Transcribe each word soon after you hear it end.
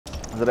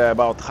There are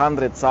about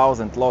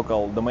 100,000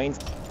 local domains,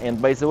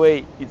 and by the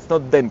way, it's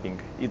not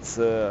dumping, it's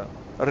a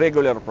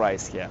regular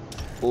price here.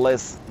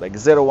 Less like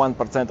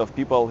 0.1% of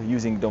people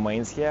using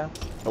domains here.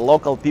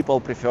 Local people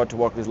prefer to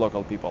work with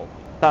local people.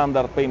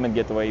 Standard payment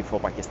gateway for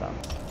Pakistan.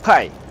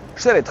 Hi,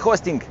 shared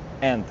hosting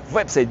and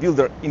website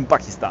builder in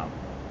Pakistan.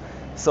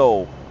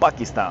 So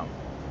Pakistan,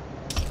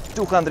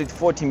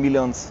 240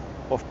 millions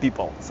of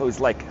people, so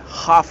it's like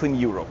half in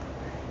Europe,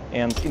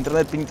 and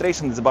internet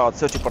penetration is about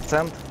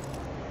 30%.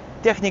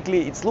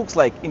 Technically it looks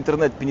like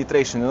internet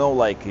penetration, you know,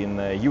 like in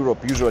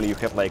Europe usually you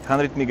have like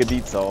 100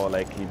 megabits, or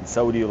like in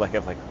Saudi you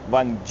have like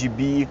 1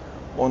 GB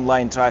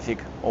online traffic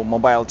or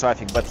mobile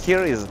traffic, but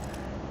here is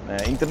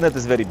internet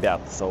is very bad.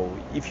 So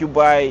if you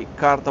buy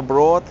card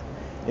abroad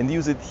and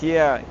use it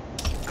here,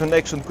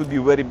 connection could be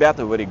very bad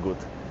or very good.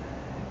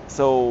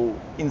 So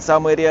in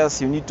some areas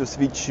you need to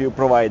switch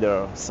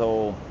provider.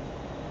 So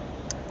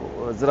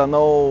there are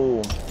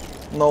no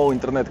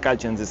internet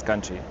culture in this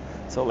country.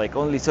 So like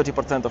only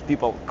 30% of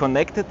people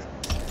connected,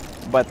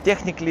 but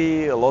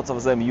technically lots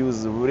of them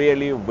use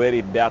really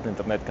very bad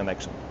internet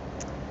connection.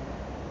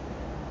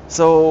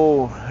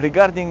 So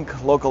regarding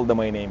local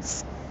domain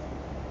names,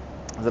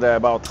 there are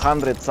about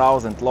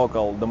 100,000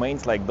 local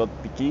domains like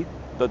 .pk,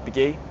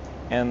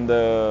 and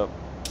there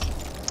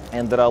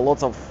are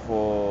lots of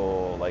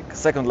like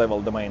second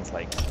level domains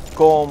like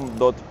com,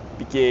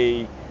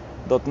 .pk,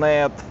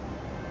 .net,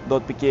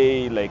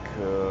 .pk,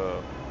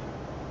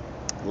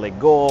 like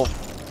gov,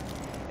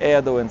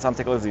 edu, and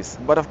something like this.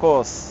 But of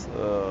course,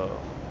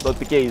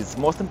 .pk is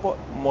most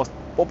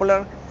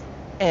popular,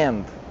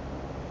 and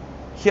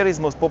here is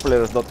most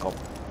popular is .com.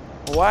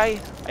 Why?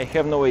 I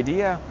have no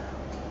idea.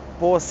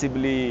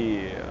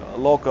 Possibly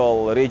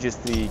local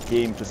registry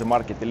came to the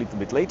market a little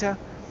bit later,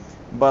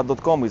 but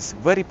 .com is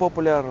very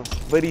popular,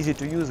 very easy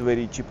to use,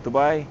 very cheap to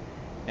buy,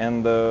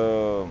 and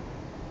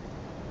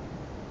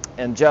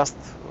just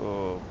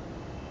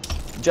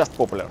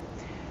popular.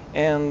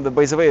 And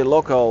by the way,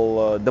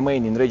 local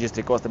domain in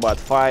registry cost about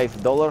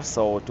 $5,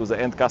 so to the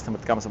end customer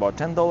it comes about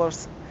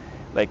 $10,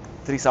 like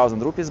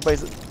 3,000 rupees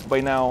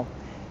by now.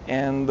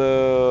 And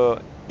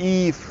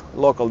if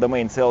local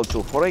domain sell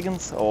to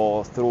foreigners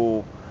or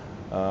through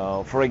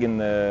foreign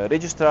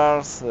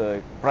registrars,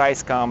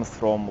 price comes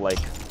from like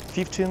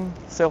 15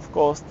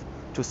 self-cost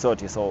to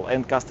 30, so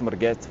end customer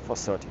gets for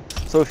 30.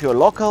 So if you're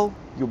local,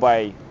 you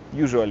buy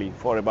usually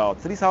for about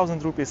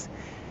 3,000 rupees,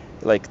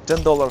 like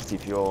 $10.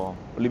 If you're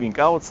living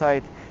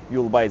outside,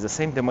 you'll buy the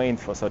same domain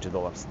for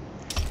 $30.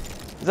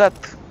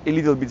 That's a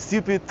little bit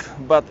stupid,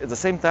 but at the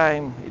same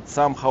time it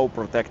somehow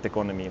protects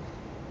economy.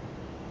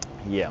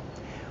 Yeah.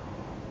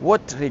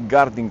 What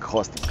regarding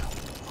hosting?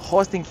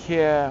 Hosting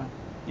here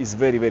is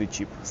very, very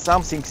cheap.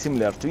 Something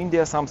similar to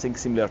India, something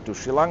similar to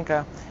Sri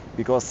Lanka,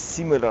 because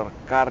similar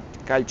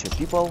culture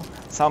people,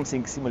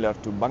 something similar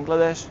to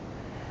Bangladesh.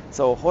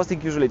 So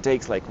hosting usually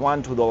takes like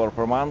 $1–2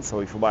 per month. So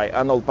if you buy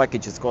annual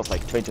package, it costs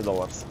like $20,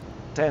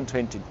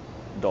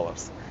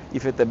 $10–20.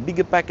 If it's a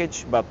bigger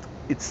package, but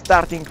it's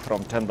starting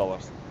from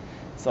 $10.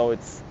 So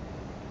it's,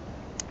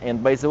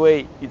 and by the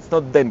way, it's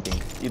not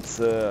dumping, it's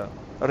a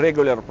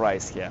regular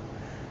price here.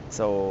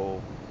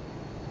 So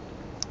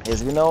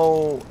as we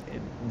know,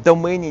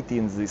 Domainity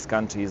in this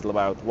country is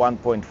about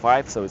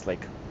 1.5, so it's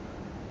like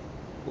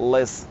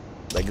less,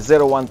 like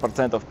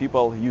 0.1% of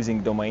people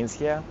using domains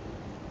here.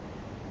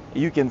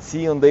 You can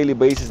see on daily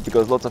basis,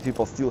 because lots of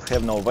people still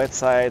have no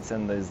websites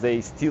and they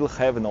still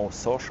have no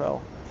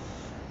social.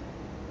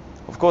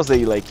 Of course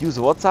they like use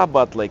WhatsApp,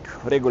 but like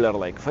regular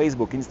like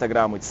Facebook,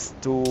 Instagram,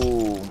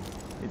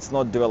 it's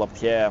not developed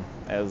here,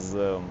 as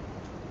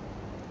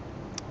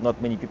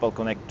not many people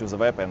connect to the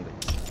web, and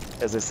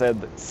as I said,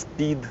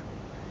 speed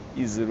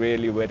is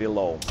really very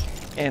low.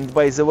 And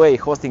by the way,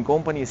 hosting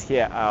companies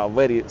here are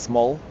very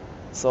small,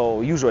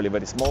 so usually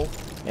very small,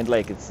 and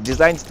like it's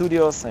design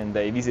studios, and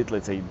I visit,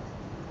 let's say,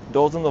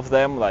 dozen of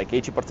them, like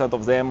 80%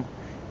 of them,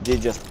 they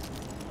just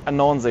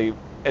announce the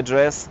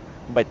address,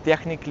 but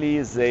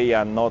technically they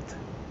are not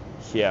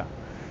here.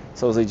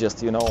 So they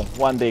just, you know,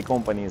 one-day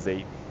companies,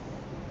 they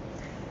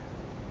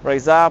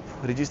rise up,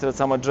 register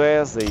some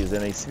address,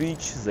 then they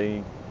switch,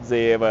 they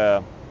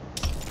have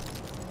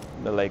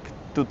like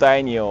too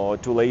tiny or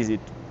too lazy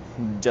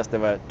just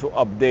have to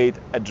update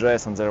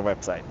address on their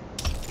website.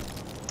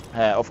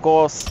 Of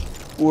course,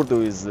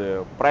 Urdu is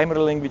the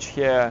primary language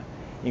here.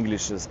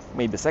 English is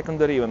maybe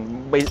secondary,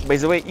 and by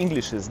the way,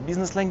 English is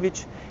business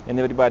language, and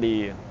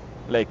everybody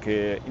like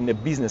in the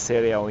business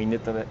area or in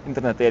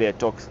internet area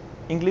talks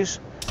English,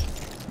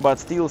 but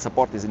still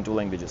support is in 2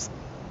 languages.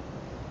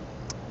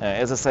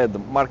 As I said, the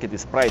market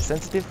is price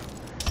sensitive,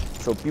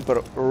 so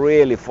people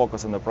really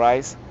focus on the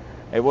price.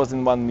 I was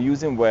in one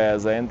museum where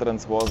the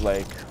entrance was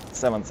like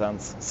 7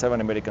 cents,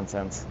 7 American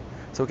cents.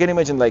 So can you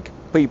imagine, like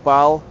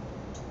PayPal,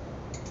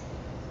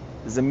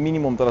 the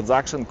minimum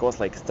transaction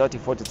costs like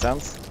 30–40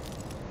 cents,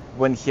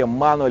 when here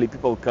manually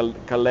people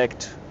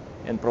collect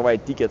and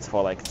provide tickets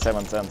for like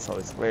 7 cents, so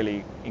it's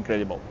really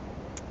incredible.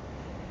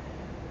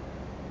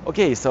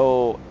 Okay,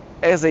 so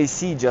as I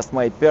see, just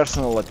my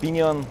personal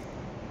opinion,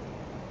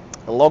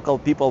 local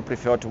people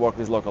prefer to work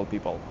with local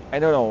people. I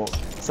don't know,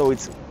 so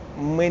it's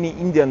many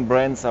Indian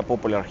brands are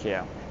popular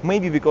here.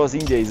 Maybe because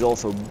India is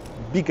also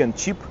big and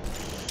cheap.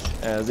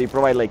 They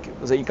provide, like,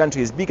 the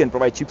country is big and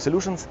provide cheap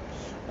solutions.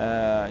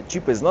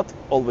 Cheap is not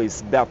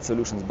always bad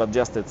solutions, but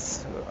just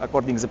it's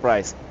according to the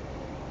price.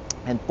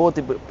 And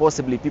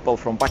possibly people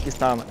from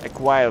Pakistan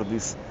acquire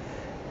this,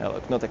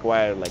 not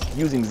acquire, like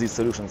using these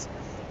solutions,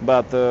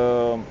 but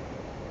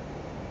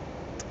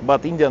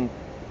Indian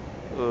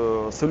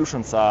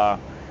solutions are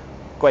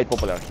quite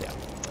popular here.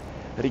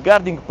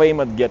 Regarding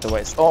payment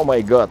gateways, oh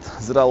my god,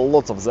 there are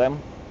lots of them.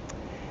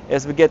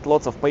 As we get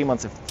lots of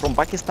payments from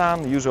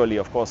Pakistan, usually,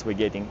 of course,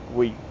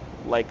 we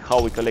like how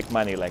we collect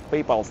money, like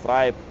PayPal,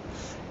 Stripe,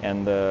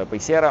 and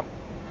Paysera.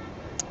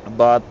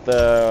 But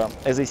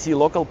as I see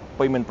local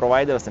payment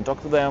providers and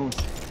talk to them,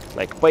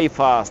 like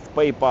PayFast,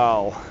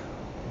 PayPal,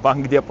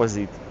 bank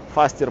deposit,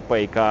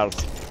 FasterPay cards,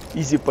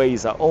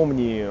 EasyPay,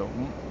 Omni,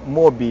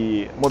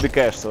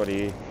 MobiCash,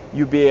 sorry,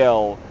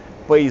 UBL,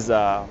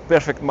 Paysera,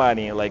 Perfect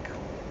Money, like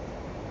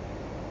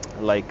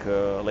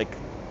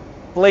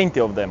plenty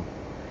of them.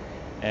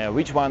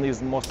 Which one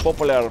is most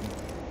popular?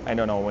 I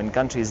don't know. When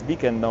country is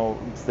big and no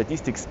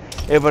statistics,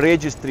 every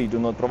registry do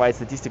not provide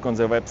statistics on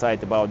their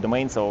website about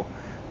domain. So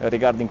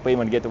regarding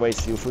payment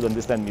gateways, you should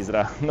understand me, there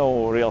are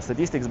no real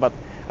statistics, but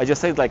I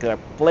just said like there are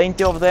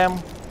plenty of them.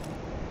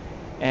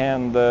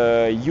 And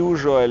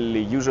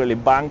usually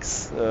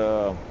banks,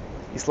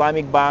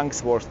 Islamic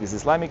banks work with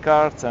Islamic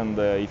cards, and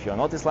if you are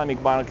not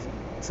Islamic bank,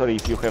 sorry,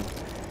 if you have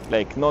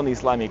like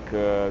non-Islamic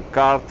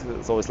card,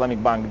 so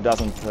Islamic bank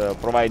doesn't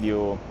provide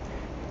you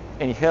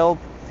any help.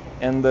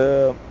 And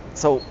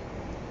so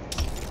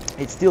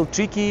it's still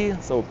tricky,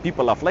 so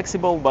people are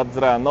flexible, but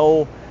there are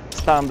no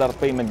standard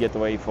payment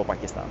gateway for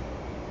Pakistan.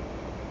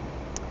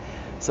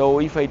 So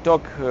if I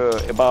talk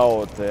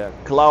about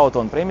cloud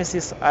on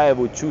premises, I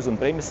would choose on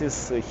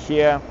premises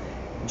here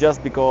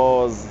just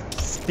because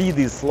speed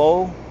is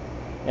slow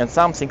and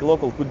something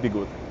local could be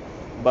good.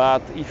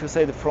 But if you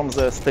say that from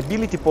the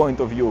stability point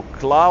of view,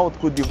 cloud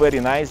could be very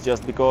nice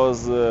just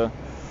because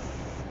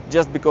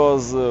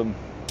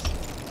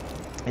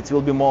it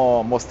will be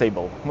more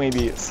stable,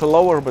 maybe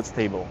slower but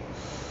stable.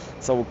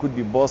 So it could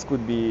be both,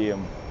 could be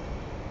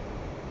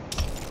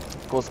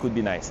cost could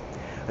be nice.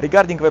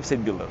 Regarding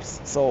website builders,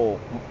 so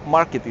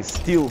market is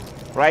still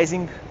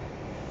rising.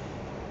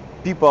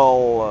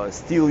 People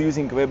still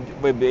using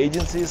web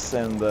agencies,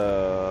 and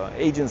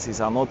agencies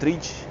are not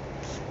rich.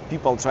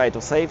 People try to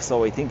save,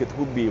 so I think it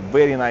would be a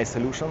very nice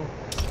solution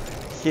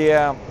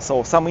here.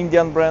 So some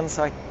Indian brands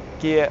are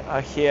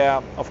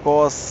here, of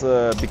course,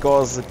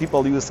 because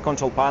people use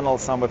control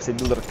panels. Some website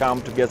builders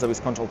come together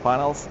with control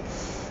panels.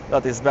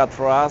 That is bad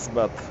for us,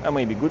 but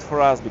maybe good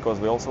for us because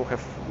we also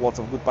have lots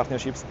of good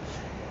partnerships.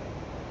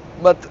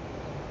 But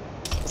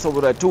so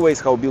there are two ways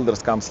how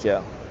builders comes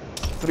here,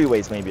 three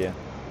ways maybe.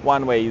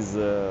 One way is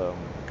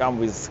come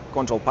with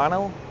control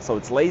panel, so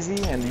it's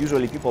lazy, and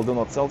usually people do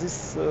not sell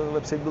these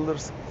website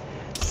builders.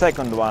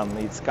 Second one,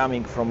 it's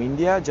coming from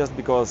India just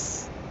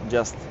because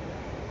just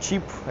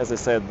cheap, as I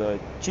said,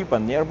 cheap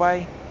and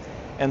nearby.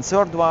 And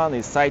third one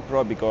is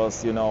Site.pro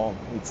because, you know,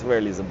 it's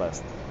really the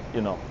best,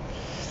 you know.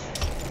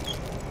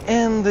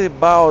 And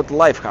about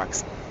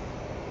Lifehacks.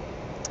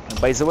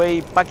 By the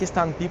way,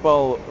 Pakistan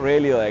people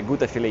really are good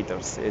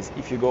affiliators.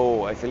 If you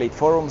go affiliate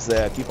forums,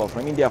 people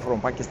from India,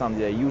 from Pakistan,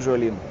 they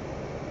usually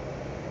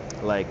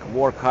like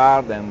work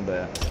hard and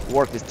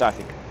work with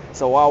traffic.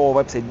 So our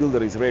website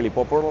builder is really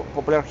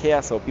popular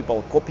here. So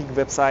people copy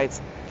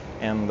websites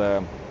and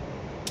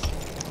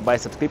buy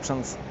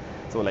subscriptions.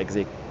 So like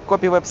they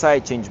copy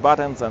website, change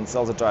buttons, and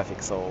sell the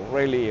traffic. So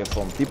really,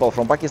 from people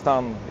from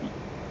Pakistan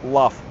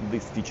love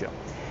this feature.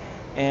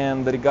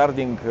 And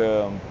regarding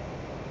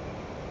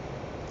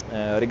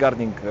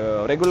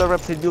regular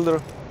website builder,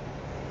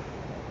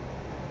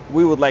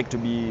 we would like to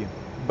be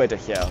better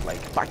here.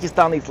 Like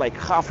Pakistan is like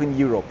half in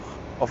Europe.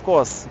 Of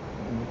course,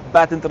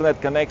 bad internet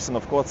connection,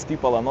 of course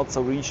people are not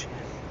so rich,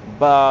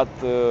 but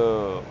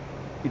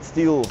it's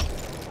still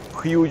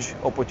huge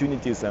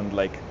opportunities, and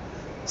like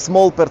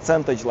small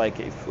percentage, like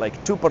if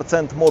like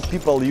 2% more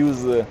people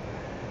use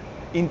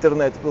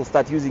internet, will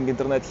start using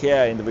internet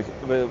here, and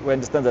we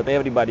understand that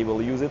everybody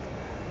will use it.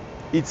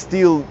 It's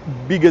still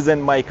bigger than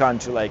my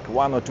country, like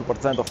 1 or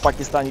 2% of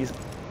Pakistani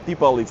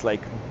people. It's like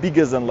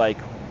bigger than like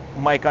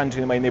my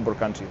country and my neighbor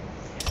country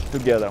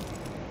together.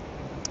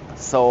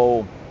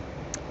 So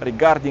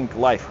regarding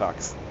life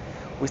hacks,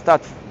 we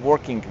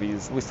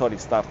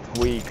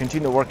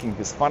continue working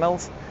with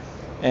funnels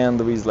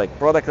and with like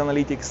product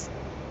analytics,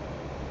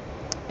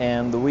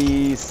 and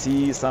we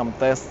see some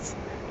tests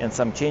and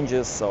some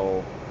changes.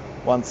 So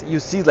once you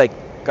see like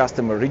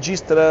customer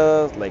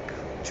register, like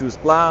choose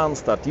plan,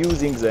 start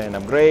using, then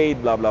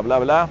upgrade, blah blah blah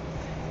blah,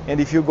 and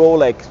if you go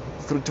like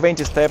through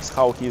 20 steps,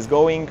 how he is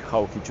going,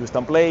 how he choose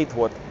template,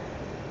 what,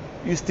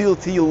 you still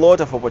see a lot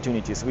of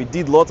opportunities. We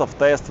did lots of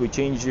tests, we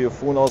changed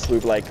funnels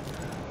with like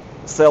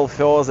sell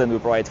first, and we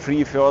provide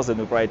free first, and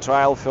we provide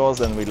trial first,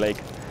 and we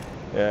like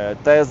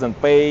test and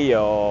pay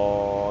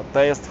or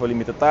test for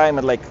limited time,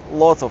 and like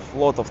lots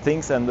of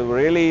things, and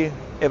really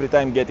every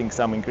time getting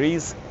some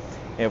increase,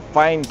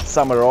 find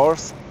some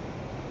errors.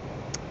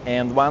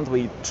 And once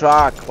we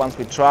track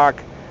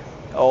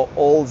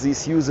all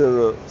these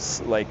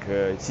users like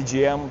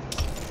CGM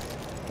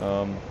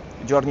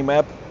journey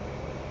map,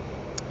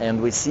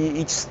 and we see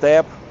each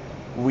step,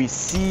 we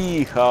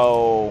see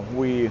how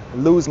we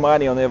lose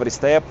money on every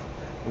step,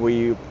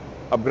 we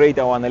upgrade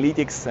our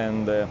analytics,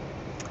 and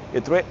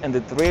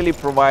it really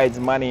provides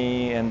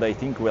money. And I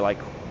think we like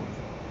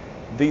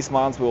this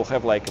month we will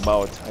have like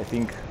about, I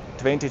think,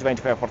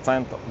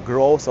 20-25%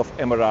 growth of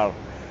MRR.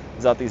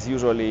 That is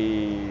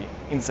usually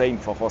insane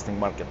for hosting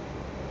market.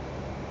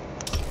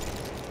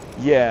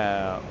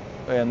 Yeah,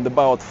 and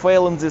about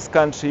fail in this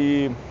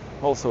country,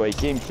 also I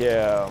came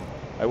here,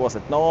 I was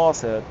at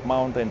north, at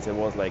mountains, I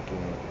was like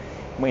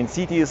in main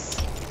cities,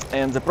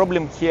 and the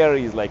problem here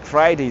is like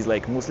Friday is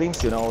like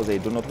Muslims, you know, they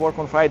do not work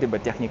on Friday,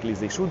 but technically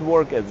they should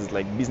work, as it's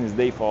like business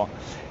day for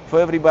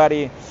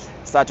everybody.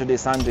 Saturday,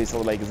 Sunday,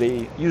 so like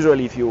they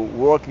usually, if you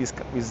work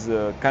with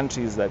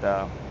countries that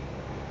are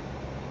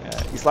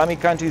Islamic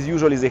countries,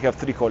 usually they have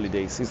 3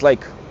 holidays. It's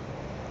like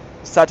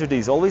Saturday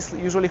is always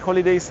usually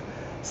holidays,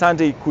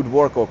 Sunday could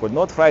work or could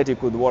not, Friday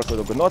could work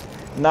or could not.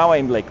 Now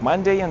I'm like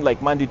Monday, and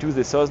like Monday,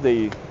 Tuesday,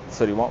 Thursday,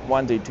 sorry,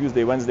 Monday,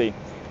 Tuesday, Wednesday,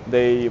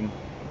 they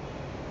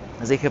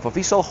have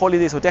official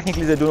holidays, so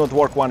technically they do not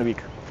work 1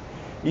 week.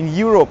 In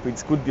Europe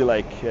it could be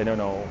like, I don't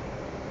know,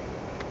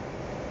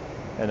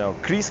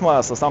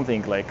 Christmas or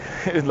something, like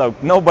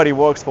like nobody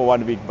works for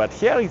 1 week, but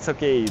here it's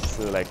okay, it's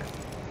like,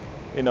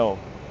 you know,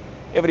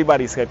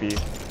 everybody's happy.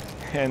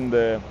 And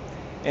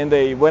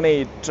when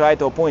I try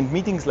to appoint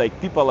meetings, like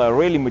people are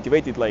really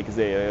motivated, like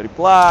they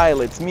reply,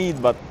 let's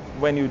meet, but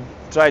when you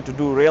try to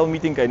do real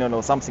meeting, I don't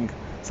know, something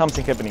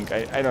happening,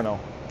 I don't know,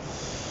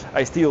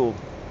 I still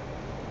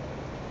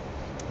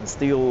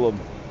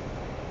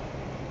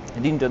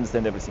didn't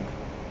understand everything.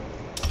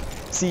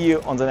 See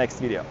you on the next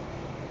video.